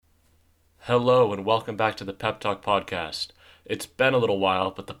Hello and welcome back to the Pep Talk podcast. It's been a little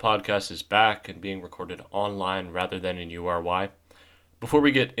while, but the podcast is back and being recorded online rather than in URY. Before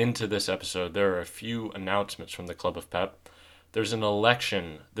we get into this episode, there are a few announcements from the Club of Pep. There's an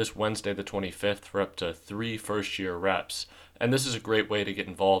election this Wednesday the 25th for up to 3 first-year reps, and this is a great way to get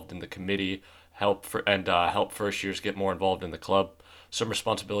involved in the committee, help first years get more involved in the club. Some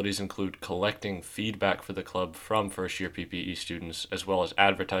responsibilities include collecting feedback for the club from first-year PPE students, as well as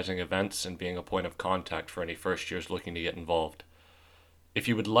advertising events and being a point of contact for any first years looking to get involved. If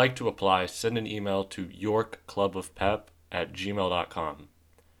you would like to apply, send an email to yorkclubofpep@gmail.com.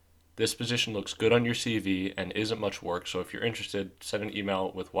 This position looks good on your CV and isn't much work, so if you're interested, send an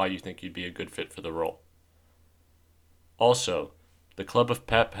email with why you think you'd be a good fit for the role. Also, the Club of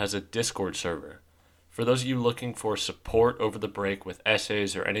Pep has a Discord server. For those of you looking for support over the break with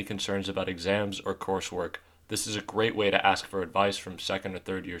essays or any concerns about exams or coursework, this is a great way to ask for advice from second or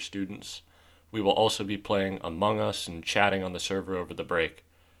third year students. We will also be playing Among Us and chatting on the server over the break.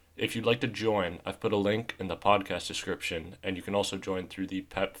 If you'd like to join, I've put a link in the podcast description, and you can also join through the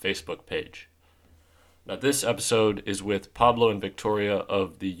PEP Facebook page. Now, this episode is with Pablo and Victoria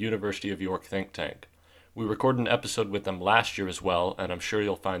of the University of York think tank. We recorded an episode with them last year as well, and I'm sure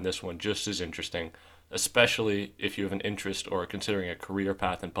you'll find this one just as interesting, especially if you have an interest or are considering a career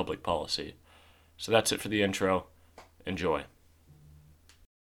path in public policy. So that's it for the intro. Enjoy.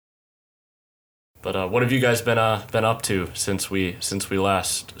 But what have you guys been up to since we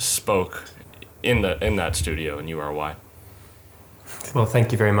last spoke in that studio in URY? Well,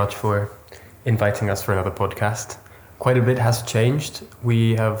 thank you very much for inviting us for another podcast. Quite a bit has changed.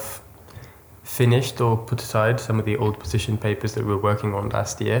 We have finished or put aside some of the old position papers that we were working on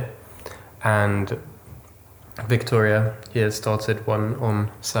last year, and Victoria here started one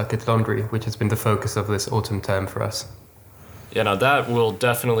on circuit laundry, which has been the focus of this autumn term for us. Yeah, now that will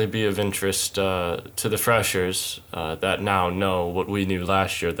definitely be of interest to the freshers that now know what we knew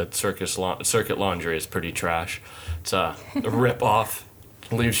last year, that circuit laundry is pretty trash. It's a rip-off,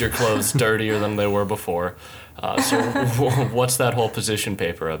 leaves your clothes dirtier than they were before. So what's that whole position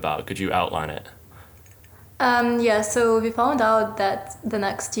paper about? Could you outline it? So we found out that the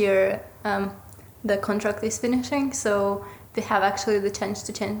next year the contract is finishing, so they have actually the chance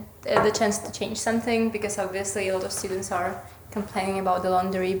to change something, because obviously a lot of students are complaining about the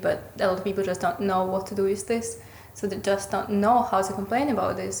laundry, but a lot of people just don't know what to do with this, so they just don't know how to complain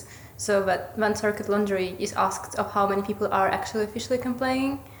about this. So but when circuit laundry is asked of how many people are actually officially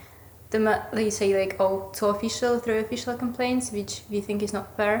complaining, they say like, 2 official, 3 official complaints, which we think is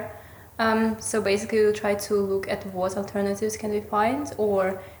not fair. So basically we'll try to look at what alternatives can we find,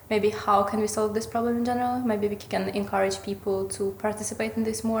 or maybe how can we solve this problem in general. Maybe we can encourage people to participate in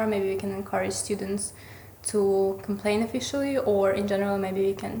this more. Maybe we can encourage students to complain officially, or in general maybe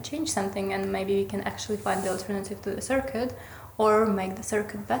we can change something and maybe we can actually find the alternative to the circuit or make the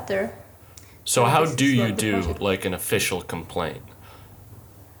circuit better. So how do you do like an official complaint?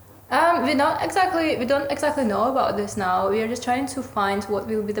 We don't exactly know about this now. We are just trying to find what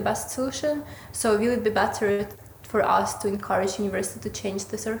will be the best solution. So will it be better for us to encourage university to change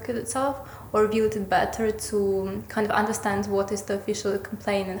the circuit itself, or will it be better to kind of understand what is the official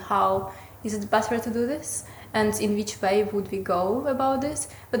complaint and how is it better to do this, and in which way would we go about this?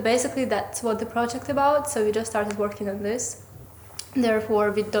 But basically that's what the project about. So we just started working on this.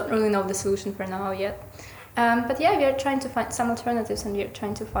 Therefore, we don't really know the solution for now yet. But yeah, we are trying to find some alternatives, and we are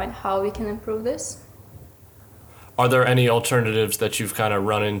trying to find how we can improve this. Are there any alternatives that you've kind of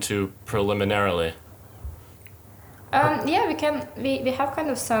run into preliminarily? We have kind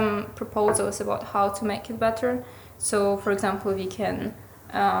of some proposals about how to make it better. So, for example, we can.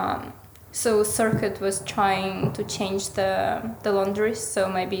 So Circuit was trying to change the laundries, so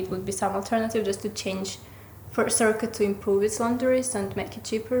maybe it would be some alternative just to change for Circuit to improve its laundries and make it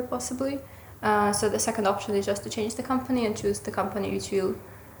cheaper, possibly. So the second option is just to change the company and choose the company which will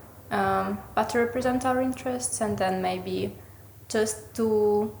better represent our interests, and then maybe just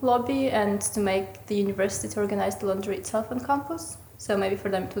to lobby and to make the university to organize the laundry itself on campus. So maybe for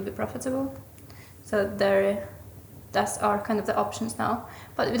them it would be profitable. So that's our kind of the options now.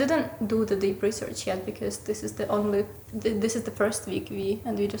 But we didn't do the deep research yet, because this is the first week we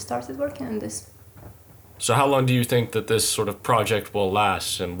just started working on this. So how long do you think that this sort of project will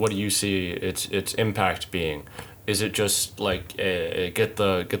last, and what do you see its impact being? Is it just like get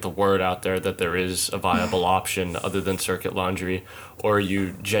the word out there that there is a viable option other than circuit laundry, or are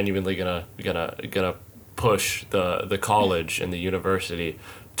you genuinely gonna push the college and the university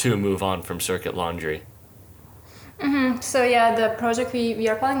to move on from circuit laundry? Mm-hmm. So yeah, the project we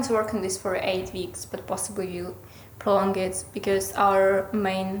are planning to work on this for 8 weeks, but possibly we'll prolong it, because our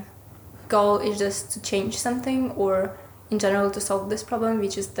main goal is just to change something or in general to solve this problem,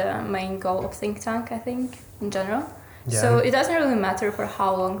 which is the main goal of think tank, I think, in general. Yeah. So it doesn't really matter for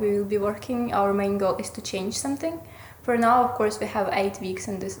how long we will be working. Our main goal is to change something. For now, of course, we have 8 weeks,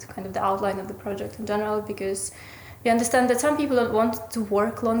 and this is kind of the outline of the project in general, because we understand that some people don't want to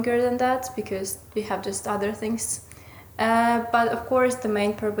work longer than that because we have just other things. But of course, the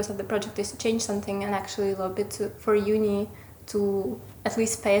main purpose of the project is to change something and actually a little bit for uni to at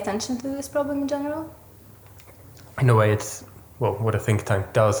least pay attention to this problem in general. In a way, it's, well, what a think tank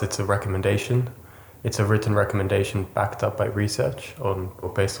does, it's a recommendation. It's a written recommendation backed up by research or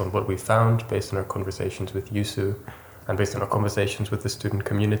based on what we found, based on our conversations with USU, and based on our conversations with the student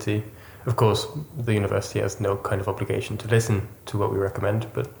community. Of course, the university has no kind of obligation to listen to what we recommend,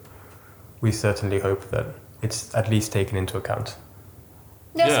 but we certainly hope that it's at least taken into account.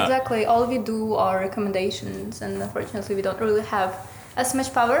 Yes, Yeah. exactly. All we do are recommendations, and unfortunately we don't really have as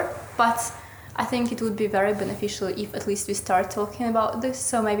much power, but I think it would be very beneficial if at least we start talking about this,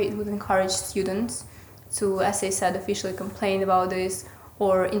 so maybe it would encourage students to, as I said, officially complain about this,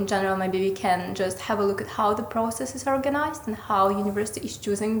 or in general maybe we can just have a look at how the process is organized and how university is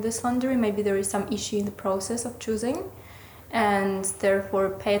choosing this laundry. Maybe there is some issue in the process of choosing, and therefore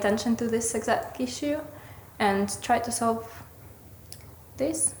pay attention to this exact issue and try to solve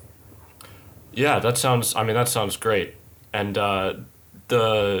this. Yeah, that sounds great. And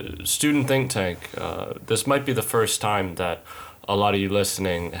the student think tank, this might be the first time that a lot of you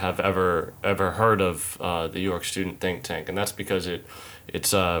listening have ever heard of the York Student Think Tank, and that's because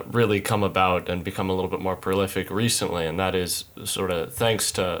it's really come about and become a little bit more prolific recently, and that is sort of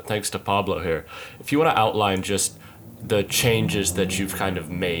thanks to Pablo here. If you want to outline just the changes that you've kind of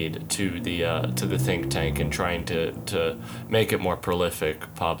made to the think tank and trying to make it more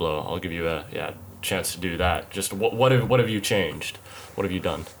prolific, Pablo, I'll give you a chance to do that. Just what have you changed? What have you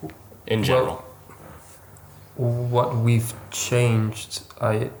done in general? Well, what we've changed,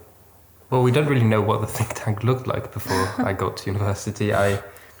 we don't really know what the think tank looked like before I got to university. It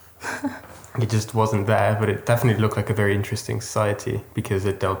just wasn't there, but it definitely looked like a very interesting society because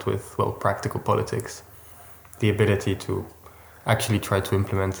it dealt with, well, practical politics. The ability to actually try to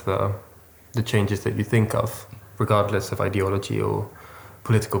implement the changes that you think of, regardless of ideology or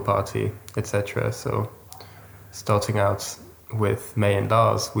political party, etc. So, starting out with May and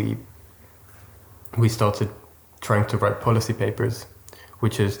Lars, we started trying to write policy papers,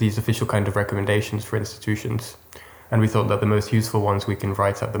 which is these official kind of recommendations for institutions. And we thought that the most useful ones we can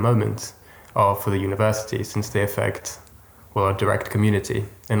write at the moment are for the university, since they affect, well, our direct community,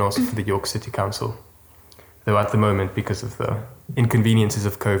 and also for the York City Council. Though at the moment, because of the inconveniences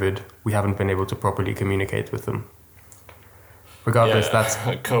of COVID, we haven't been able to properly communicate with them. Regardless, that's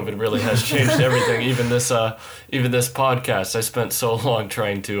COVID really has changed everything. Even this podcast, I spent so long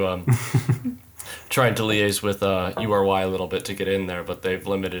trying to liaise with URY a little bit to get in there, but they've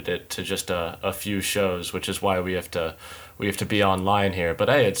limited it to just a few shows, which is why we have to be online here. But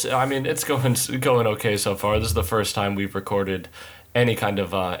hey, it's going okay so far. This is the first time we've recorded any kind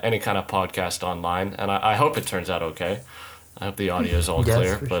of podcast online, and I hope it turns out okay. I hope the audio is all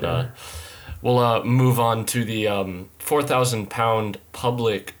clear. But sure. We'll move on to the £4,000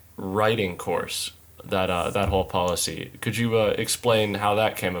 public writing course. That whole policy. Could you explain how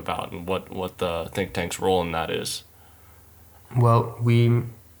that came about and what the think tank's role in that is? Well,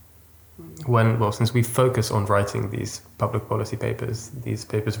 since we focus on writing these public policy papers, these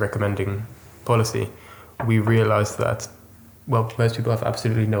papers recommending policy, we realized that, well, most people have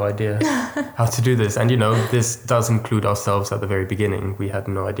absolutely no idea how to do this. And, this does include ourselves at the very beginning. We had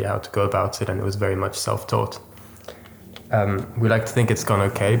no idea how to go about it, and it was very much self-taught. We like to think it's gone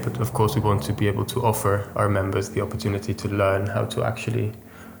okay, but of course we want to be able to offer our members the opportunity to learn how to actually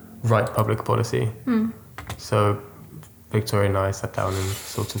write public policy. So Victoria and I sat down and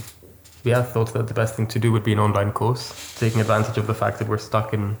thought that the best thing to do would be an online course, taking advantage of the fact that we're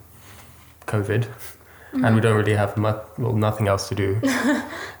stuck in COVID and we don't really have nothing else to do.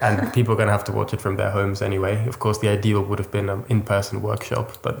 And people are going to have to watch it from their homes anyway. Of course, the ideal would have been an in-person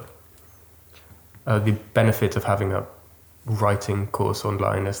workshop, but the benefit of having a writing course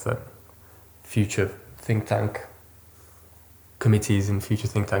online is that future think tank committees and future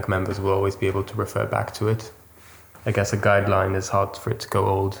think tank members will always be able to refer back to it. I guess a guideline is hard for it to go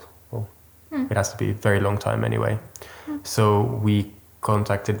old. Well, it has to be a very long time anyway. So we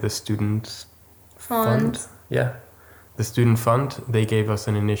contacted the student fund. Yeah, the student fund. They gave us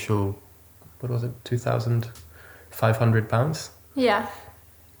an initial, £2,500? Yeah.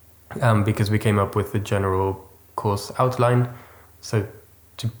 Because we came up with the general course outline. So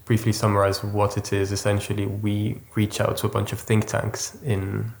to briefly summarize what it is, essentially we reach out to a bunch of think tanks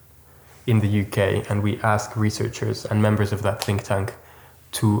in in the UK, and we ask researchers and members of that think tank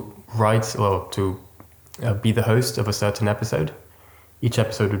to be the host of a certain episode. Each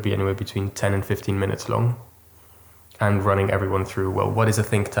episode would be anywhere between 10 and 15 minutes long, and running everyone through, well, what is a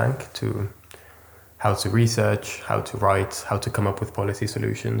think tank, to how to research, how to write, how to come up with policy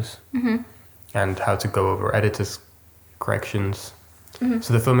solutions, and how to go over editors' corrections.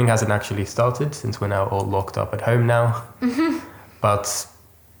 So the filming hasn't actually started, since we're now all locked up at home now. But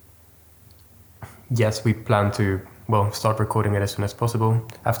yes, we plan to, start recording it as soon as possible.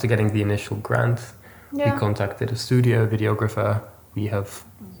 After getting the initial grant, we contacted a studio, videographer. We have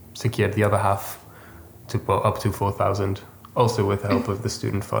secured the other half to up to 4,000, also with the help of the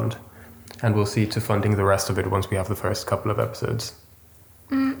student fund. And we'll see to funding the rest of it once we have the first couple of episodes.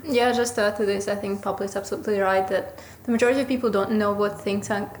 Yeah, just to add to this, I think Pablo is absolutely right that the majority of people don't know what think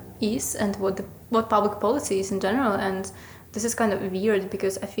tank is and what public policy is in general. And this is kind of weird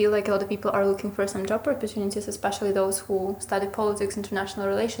because I feel like a lot of people are looking for some job opportunities, especially those who study politics, international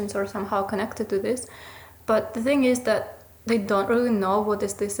relations, or somehow connected to this. But the thing is that they don't really know what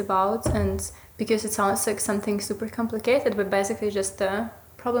is this about, and because it sounds like something super complicated, but basically just the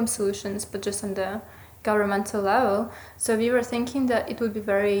problem solutions, but just on the governmental level. So we were thinking that it would be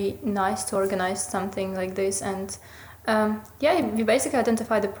very nice to organize something like this, and we basically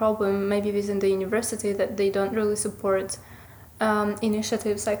identified the problem maybe within the university, that they don't really support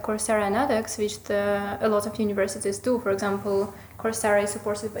initiatives like Coursera and edX, which a lot of universities do. For example, Coursera is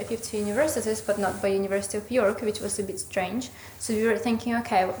supported by 50 universities, but not by University of York, which was a bit strange. So we were thinking,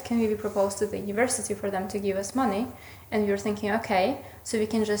 okay, what can we propose to the university for them to give us money? And we were thinking, okay, so we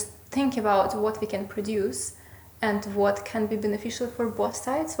can just think about what we can produce and what can be beneficial for both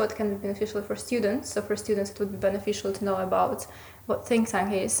sides, what can be beneficial for students. So for students, it would be beneficial to know about what think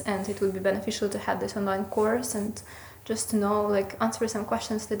tank is, and it would be beneficial to have this online course and just to know, answer some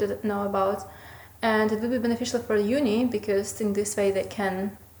questions they didn't know about. And it would be beneficial for uni because in this way they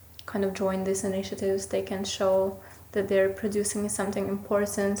can kind of join these initiatives. They can show that they're producing something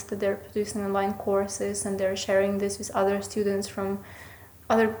important, that they're producing online courses, and they're sharing this with other students from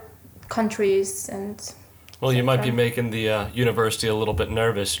other countries. And well, you might be making the university a little bit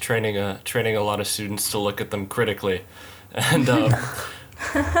nervous, training a lot of students to look at them critically, and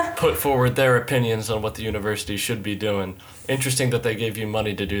put forward their opinions on what the university should be doing. Interesting that they gave you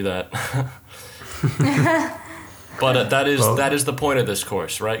money to do that. But that is the point of this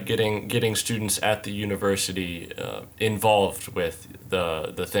course, right? Getting students at the university involved with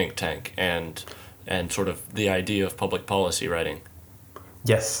the think tank and sort of the idea of public policy writing.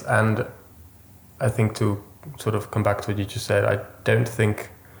 Yes, and I think to sort of come back to what you just said, I don't think,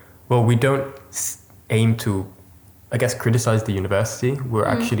 we don't aim to, I guess, criticize the university. We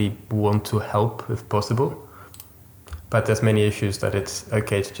actually want to help if possible. But there's many issues that it's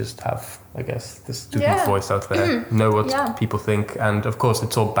okay to just have, I guess, the student voice out there, know what people think. And of course,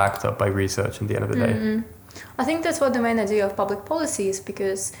 it's all backed up by research at the end of the day. I think that's what the main idea of public policy is,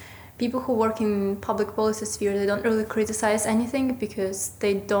 because people who work in public policy sphere, they don't really criticize anything because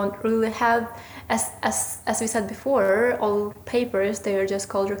they don't really have, as we said before, all papers, they are just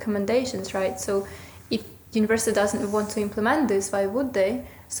called recommendations, right? So if university doesn't want to implement this, why would they?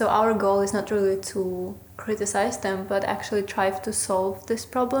 So our goal is not really to criticize them, but actually try to solve this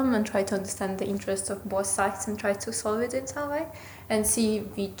problem and try to understand the interests of both sides and try to solve it in some way and see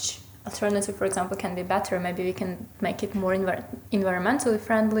which alternative, for example, can be better. Maybe we can make it more environmentally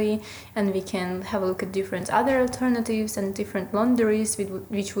friendly, and we can have a look at different other alternatives and different laundries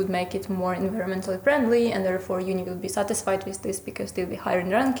which would make it more environmentally friendly, and therefore uni will be satisfied with this because they'll be higher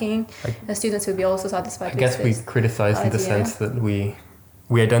in ranking, and students will be also satisfied with this. I guess we criticize in the sense that we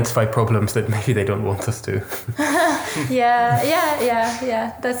identify problems that maybe they don't want us to. Yeah.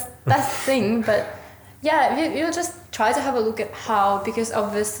 That's the thing. But yeah, we'll just try to have a look at how, because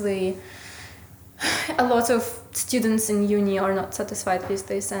obviously a lot of students in uni are not satisfied with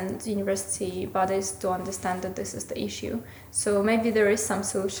this, and university bodies do understand that this is the issue. So maybe there is some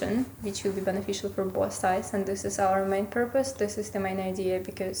solution which will be beneficial for both sides, and this is our main purpose. This is the main idea,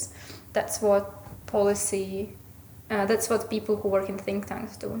 because that's what that's what people who work in think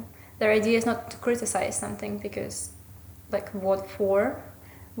tanks do. Their idea is not to criticize something, because what for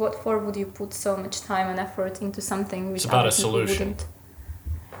would you put so much time and effort into something which other people wouldn't?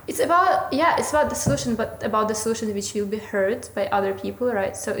 It's about the solution, but about the solution which will be heard by other people,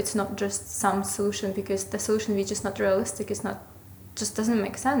 right? So it's not just some solution, because the solution which is not realistic just doesn't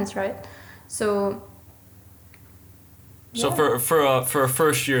make sense, right? So for a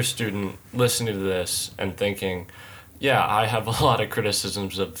first year student listening to this and thinking, yeah, I have a lot of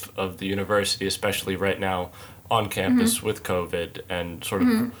criticisms of the university, especially right now on campus with COVID and sort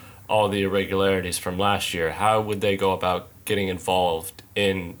of all the irregularities from last year, how would they go about getting involved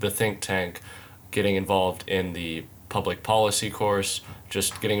in the think tank, getting involved in the public policy course,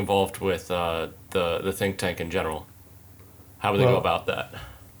 just getting involved with the think tank in general? How would they go about that?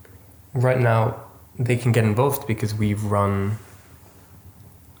 Right now, they can get involved because we've run...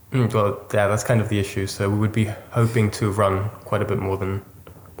 Well, yeah, that's kind of the issue. So we would be hoping to run quite a bit more than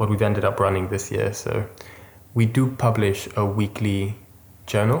what we've ended up running this year. So we do publish a weekly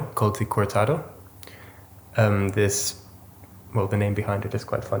journal called the Cortado. The name behind it is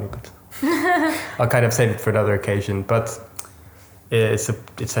quite funny, but I'll kind of save it for another occasion. But it's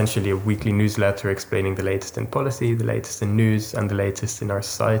essentially a weekly newsletter explaining the latest in policy, the latest in news, and the latest in our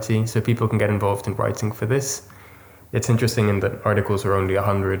society. So people can get involved in writing for this. It's interesting in that articles are only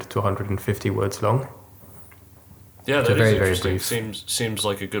 100 to 150 words long. Yeah, so that very, is interesting. Very brief. Seems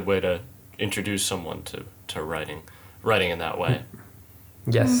like a good way to introduce someone to writing in that way.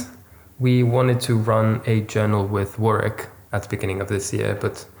 Yes. We wanted to run a journal with Warwick at the beginning of this year,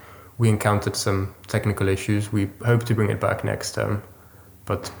 but we encountered some technical issues. We hope to bring it back next term,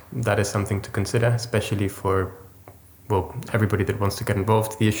 but that is something to consider, especially for, everybody that wants to get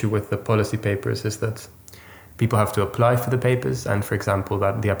involved. The issue with the policy papers is that people have to apply for the papers, and for example,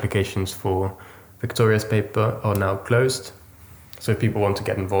 that the applications for Victoria's paper are now closed. So if people want to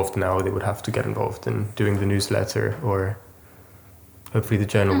get involved now, they would have to get involved in doing the newsletter or hopefully the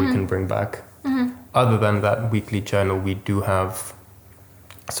journal we can bring back. Other than that weekly journal, we do have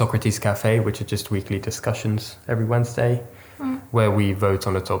Socrates Cafe, which are just weekly discussions every Wednesday, where we vote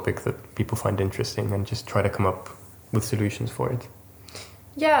on a topic that people find interesting and just try to come up with solutions for it.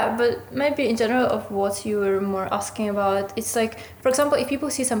 Yeah, but maybe in general of what you were more asking about, it's like, for example, if people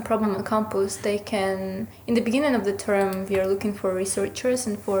see some problem on campus, they can, in the beginning of the term, we are looking for researchers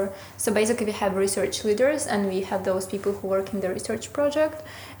so basically we have research leaders and we have those people who work in the research project,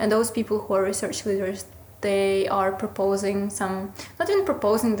 and those people who are research leaders, they are proposing not even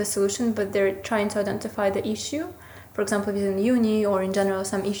proposing the solution, but they're trying to identify the issue. For example, within uni or in general,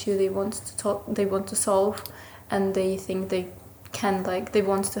 some issue they want to solve, and they think they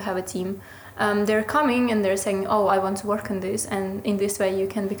want to have a team. They're coming and they're saying, I want to work on this, and in this way you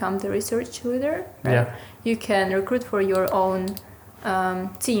can become the research leader. Right? Yeah. You can recruit for your own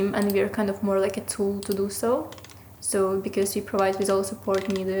team, and we're kind of more like a tool to do so. So because we provide with all support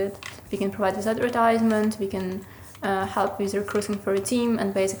needed, we can provide with advertisement, we can help with recruiting for a team,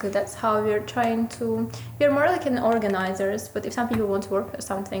 and basically that's how we're more like an organizers, but if some people want to work on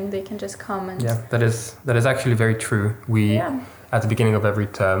something, they can just come and... Yeah, that is actually very true. At the beginning of every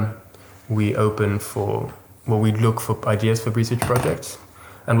term, we we look for ideas for research projects,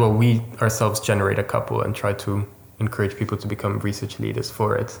 and we ourselves generate a couple and try to encourage people to become research leaders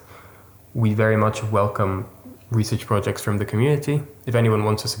for it. We very much welcome research projects from the community. If anyone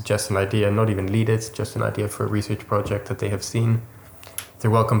wants to suggest an idea, not even lead it, just an idea for a research project that they have seen,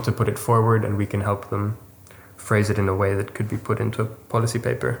 they're welcome to put it forward, and we can help them phrase it in a way that could be put into a policy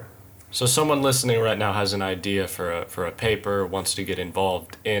paper. So someone listening right now has an idea for a paper, wants to get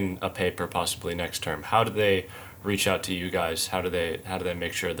involved in a paper possibly next term. How do they reach out to you guys? How do they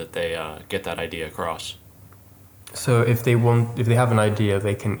make sure that they get that idea across? So if they have an idea,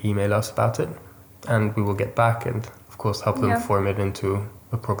 they can email us about it, and we will get back and of course help them form it into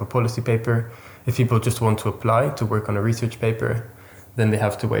a proper policy paper. If people just want to apply to work on a research paper, then they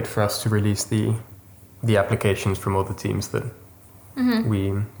have to wait for us to release the applications from all the teams that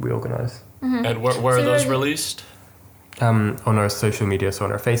we organize. And where are those released? On our social media, so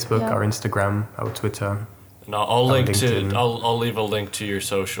on our Facebook, our Instagram, our Twitter. And I'll leave a link to your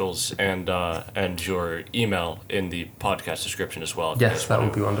socials and your email in the podcast description as well. Yes, that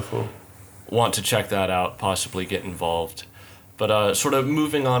would be wonderful. Want to check that out, possibly get involved. But sort of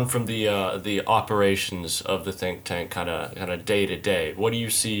moving on from the operations of the think tank, kind of day to day, what do you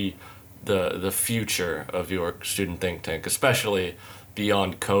see the future of your student think tank, especially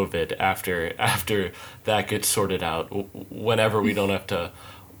beyond COVID, after that gets sorted out, whenever we don't have to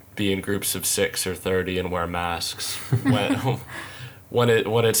be in groups of 6 or 30 and wear masks, when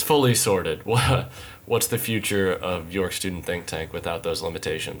it's fully sorted, what's the future of York Student Think Tank without those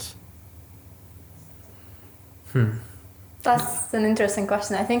limitations? That's an interesting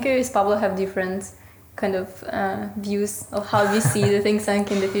question. I think we, Pablo, have different kind of views of how we see the think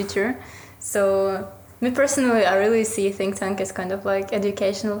tank in the future. So me personally, I really see think tank as kind of like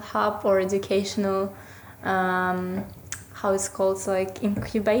educational hub or educational, how it's called, like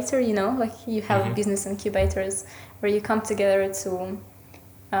incubator, like you have business incubators where you come together to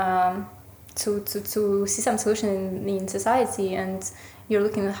see some solution in society, and you're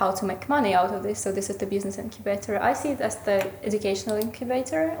looking at how to make money out of this. So this is the business incubator. I see it as the educational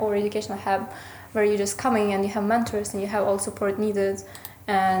incubator or educational hub, where you're just coming and you have mentors and you have all support needed,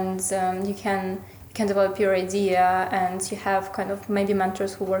 and you can develop your idea, and you have kind of maybe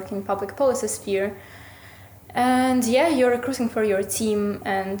mentors who work in public policy sphere. And yeah, you're recruiting for your team,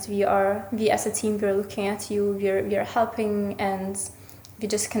 and we as a team, we're looking at you, we are helping, and we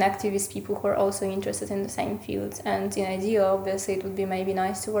just connect you with people who are also interested in the same field. And in ideal, obviously, it would be maybe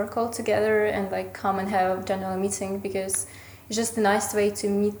nice to work all together and like come and have general meeting, because it's just a nice way to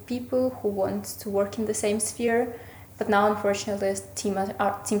meet people who want to work in the same sphere. But now, unfortunately,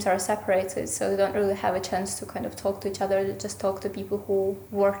 teams are separated, so they don't really have a chance to kind of talk to each other. They just talk to people who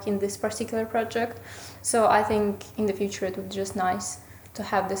work in this particular project. So I think in the future it would be just nice to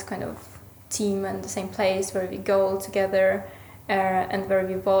have this kind of team and the same place where we go all together, and where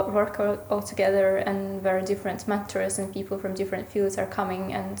we work all together, and where different mentors and people from different fields are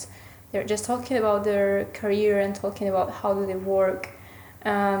coming, and they're just talking about their career and talking about how do they work.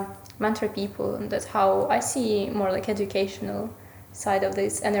 Mentor people, and that's how I see more like educational side of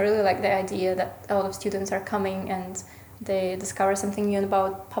this. And I really like the idea that a lot of students are coming and they discover something new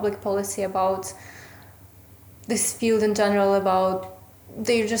about public policy, about this field in general, about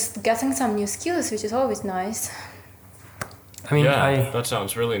they're just getting some new skills, which is always nice. I mean, that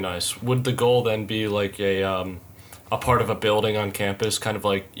sounds really nice. Would the goal then be like a part of a building on campus, kind of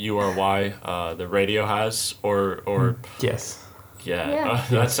like URY, the radio has, or yes. Yeah.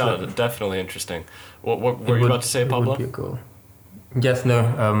 That sounds definitely interesting. What were you about to say, Pablo? It would be a goal. Yes, no,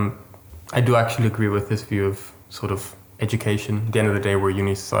 I do actually agree with this view of sort of education. At the end of the day, we're a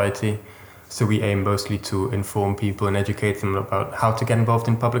uni society, so we aim mostly to inform people and educate them about how to get involved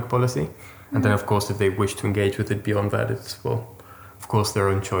in public policy. And then, of course, if they wish to engage with it beyond that, it's, well, of course, their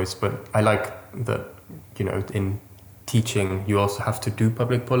own choice. But I like that, in teaching, you also have to do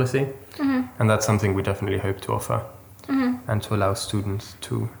public policy. Mm-hmm. And that's something we definitely hope to offer. Mm-hmm. And to allow students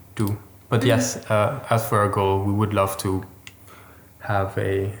to do. But yes, as for our goal, we would love to have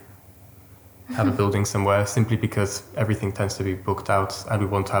a building somewhere, simply because everything tends to be booked out, and we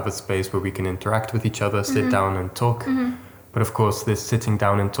want to have a space where we can interact with each other, sit down and talk. Mm-hmm. But of course, this sitting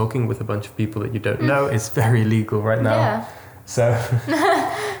down and talking with a bunch of people that you don't know is very illegal right now. Yeah. So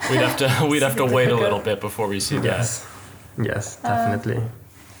we'd have to wait a little bit before we see that. Yes, definitely.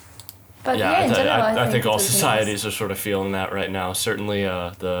 But yeah, in general, I think all societies are sort of feeling that right now. Certainly,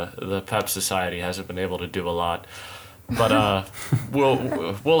 the PEP Society hasn't been able to do a lot, but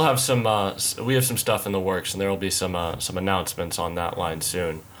we'll have some. We have some stuff in the works, and there will be some announcements on that line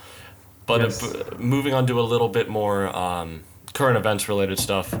soon. But yes. Moving on to a little bit more current events related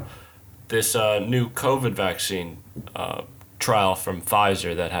stuff, this new COVID vaccine trial from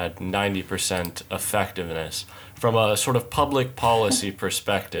Pfizer that had 90% effectiveness, from a sort of public policy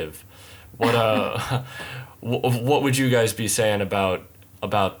perspective. What would you guys be saying about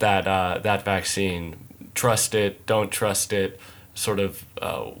that vaccine? Trust it? Don't trust it? Sort of.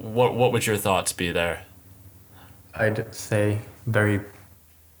 What would your thoughts be there? I'd say very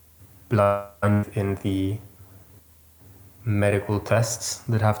blind in the medical tests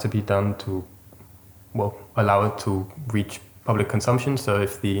that have to be done to, allow it to reach public consumption. So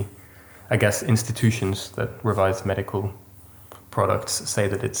if the, institutions that revise medical products say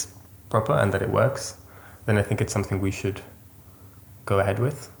that it's proper and that it works, then I think it's something we should go ahead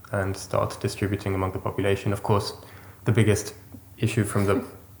with and start distributing among the population. Of course, the biggest issue from the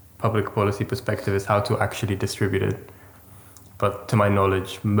public policy perspective is how to actually distribute it. But to my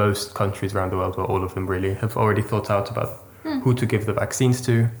knowledge, most countries around the world, or all of them really, have already thought out about who to give the vaccines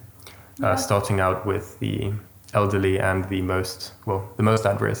to, starting out with the elderly and the most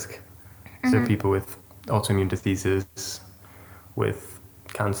at risk. Mm-hmm. So people with autoimmune diseases, with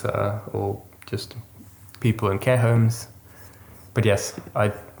cancer, or just people in care homes. But yes,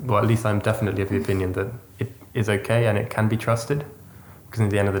 at least I'm definitely of the opinion that it is okay and it can be trusted, because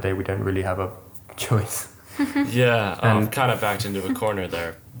at the end of the day, we don't really have a choice. Yeah, I'm kind of backed into a corner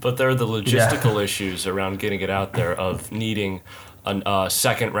there. But there are the logistical issues around getting it out there, of needing a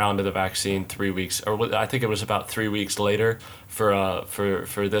second round of the vaccine 3 weeks, or I think it was about 3 weeks later for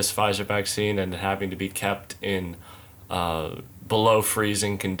this Pfizer vaccine, and having to be kept in below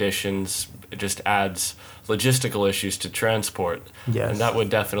freezing conditions. It just adds logistical issues to transport. Yes. And that would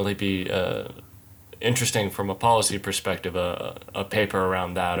definitely be interesting from a policy perspective, a paper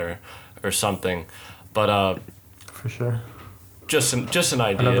around that or something. But for sure, just an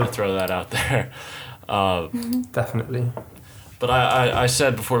idea to throw that out there. Definitely. But I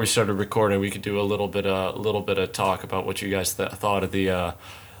said before we started recording we could do a little bit of talk about what you guys thought of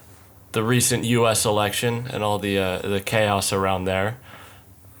the recent U.S. election and all the chaos around there.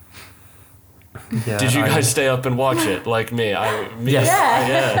 Yeah, Did you guys stay up and watch it like me? Yes.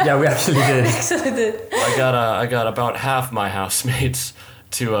 Yeah. Yeah, we actually did. Actually did. I got about half my housemates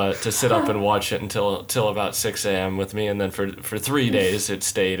to sit up and watch it till about 6 a.m. with me, and then for 3 days it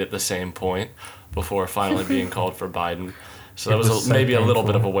stayed at the same point before finally being called for Biden. So that It was, was so maybe a little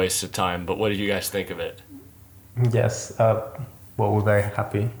bit painful. of a waste of time. But what did you guys think of it? Yes. Well, we're very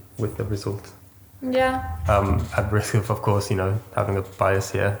happy with the result. Yeah. At risk of course, having a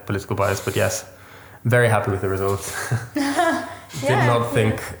bias here, political bias, but yes, very happy with the result. Did not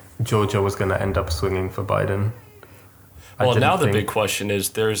think Georgia was going to end up swinging for Biden. Well, now the big question is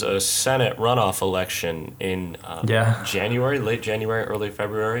there's a Senate runoff election in January, late January, early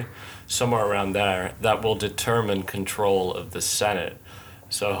February, somewhere around there, that will determine control of the Senate.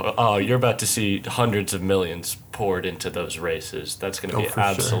 So you're about to see hundreds of millions poured into those races. That's going to be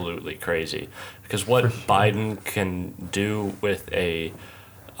absolutely crazy. Because what Biden can do with a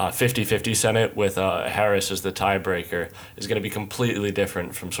 50-50 Senate with Harris as the tiebreaker is going to be completely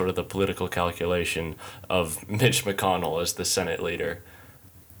different from sort of the political calculation of Mitch McConnell as the Senate leader.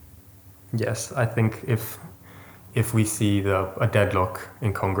 Yes, I think if we see a deadlock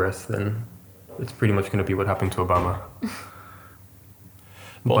in Congress, then it's pretty much going to be what happened to Obama.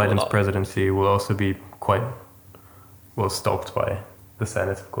 Biden's presidency will also be quite stopped by the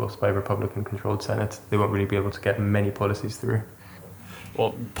Senate, of course, by a Republican-controlled Senate. They won't really be able to get many policies through.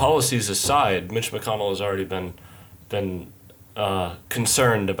 Well, policies aside, Mitch McConnell has already been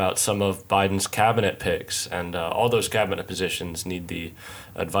concerned about some of Biden's cabinet picks, and all those cabinet positions need the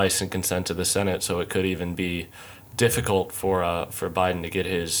advice and consent of the Senate. So it could even be difficult for Biden to get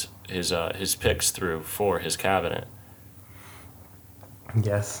his picks through for his cabinet.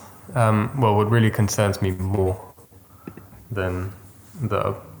 Yes. Well, what really concerns me more than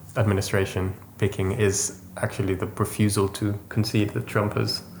the administration picking is actually the refusal to concede that Trump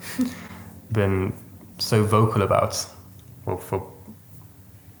has been so vocal about, for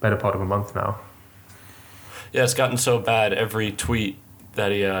better part of a month now. Yeah, it's gotten so bad. Every tweet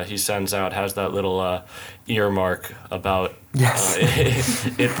that he sends out has that little earmark about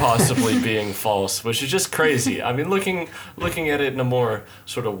it possibly being false, which is just crazy. I mean, looking at it in a more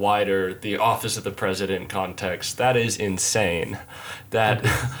sort of wider, the office of the president context, that is insane. That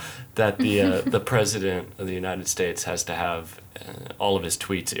the president of the United States has to have all of his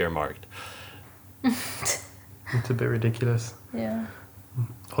tweets earmarked. It's a bit ridiculous. Yeah.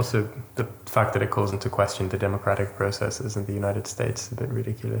 Also, the fact that it calls into question the democratic processes in the United States is a bit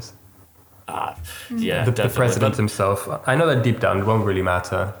ridiculous. Yeah, the definitely. president himself, I know that deep down it won't really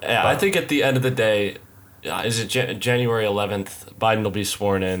matter. Yeah, I think at the end of the day, is it January 11th? Biden will be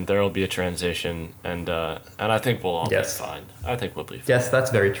sworn in. There will be a transition, and I think we'll all be fine. I think we'll be fine. Yes, that's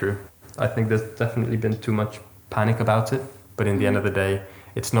very true. I think there's definitely been too much panic about it, but in the end of the day,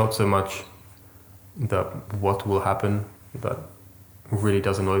 it's not so much the what will happen that really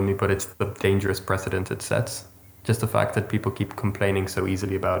does annoy me, but it's the dangerous precedent it sets. Just the fact that people keep complaining so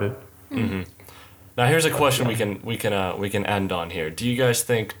easily about it. Mm-hmm. Now here's a question we can end on here. Do you guys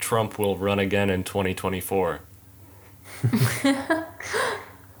think Trump will run again in 2024?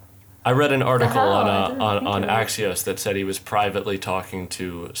 I read an article on Axios that said he was privately talking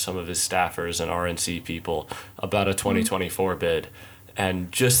to some of his staffers and RNC people about a 2024 bid,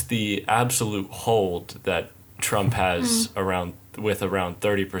 and just the absolute hold that Trump has around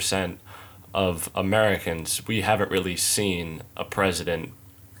 30% of Americans. We haven't really seen a president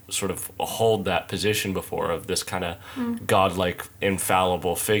sort of hold that position before, of this kind of godlike,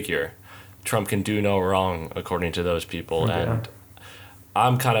 infallible figure. Trump can do no wrong, according to those people, and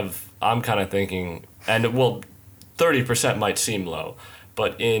I'm kind of thinking, and well, 30% might seem low,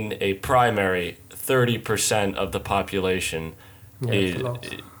 but in a primary, 30% of the population is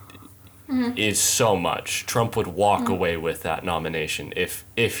so much. Trump would walk away with that nomination if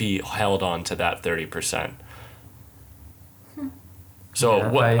he held on to that 30%.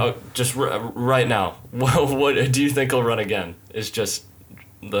 So just right now, what do you think he'll run again? Is just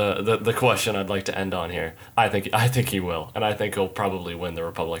the question I'd like to end on here. I think he will, and I think he'll probably win the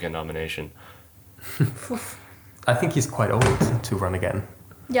Republican nomination. I think he's quite old to run again.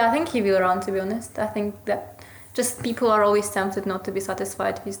 Yeah, I think he will run, to be honest. I think that just people are always tempted not to be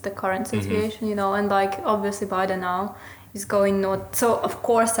satisfied with the current situation, and like obviously Biden now is going not. So of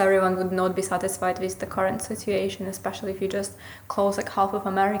course everyone would not be satisfied with the current situation, especially if you just close like half of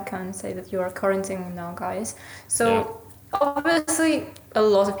America and say that you are quarantining now, guys. So obviously a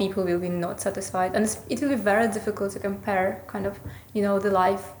lot of people will be not satisfied, and it will be very difficult to compare kind of, the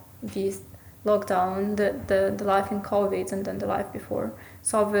life with lockdown, the life in COVID and then the life before.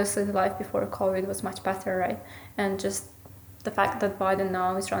 So obviously the life before COVID was much better, right? And just the fact that Biden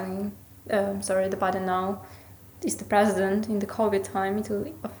now is running the Biden now is the president in the COVID time, it will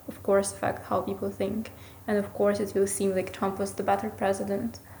of course affect how people think, and of course it will seem like Trump was the better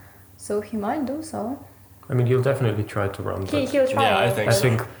president, so he might do so. I mean, he'll definitely try to run. He'll try. Yeah, I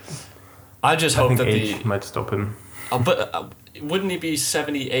think. I just hope that age might stop him. But wouldn't he be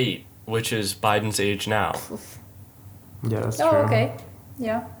 78, which is Biden's age now? Yeah, that's true. Oh, okay.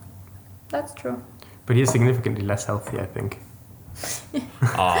 Yeah, that's true. But he's significantly less healthy, I think.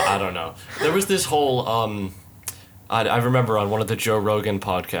 I don't know. There was this whole. I remember on one of the Joe Rogan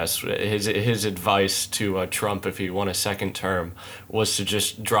podcasts, his advice to Trump if he won a second term was to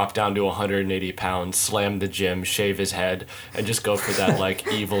just drop down to 180 pounds, slam the gym, shave his head, and just go for that like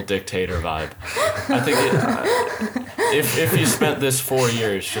evil dictator vibe. I think if he spent this 4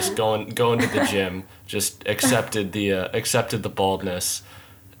 years just going to the gym, just accepted the baldness,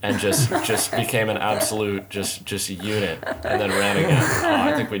 and just became an absolute just unit, and then ran again,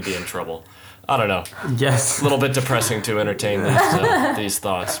 I think we'd be in trouble. I don't know. Yes. A little bit depressing to entertain these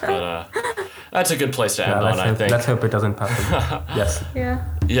thoughts, but that's a good place to end on, I think. Let's hope it doesn't happen. Yes. Yeah.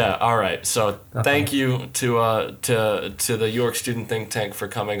 Yeah. All right. So thank you to the York Student Think Tank for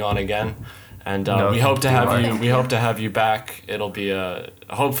coming on again, and we hope to have you. We hope to have you back. It'll be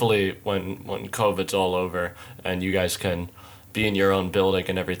hopefully when COVID's all over and you guys can be in your own building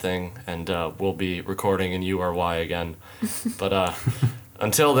and everything, and we'll be recording in URY again. But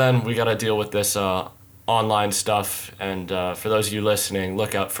until then, we got to deal with this online stuff. And for those of you listening,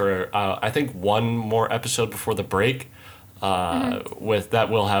 look out for, I think, one more episode before the break. With that,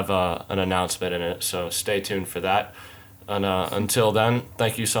 we'll have an announcement in it. So stay tuned for that. And until then,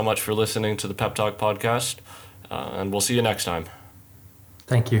 thank you so much for listening to the Pep Talk podcast. And we'll see you next time.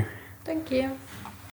 Thank you. Thank you.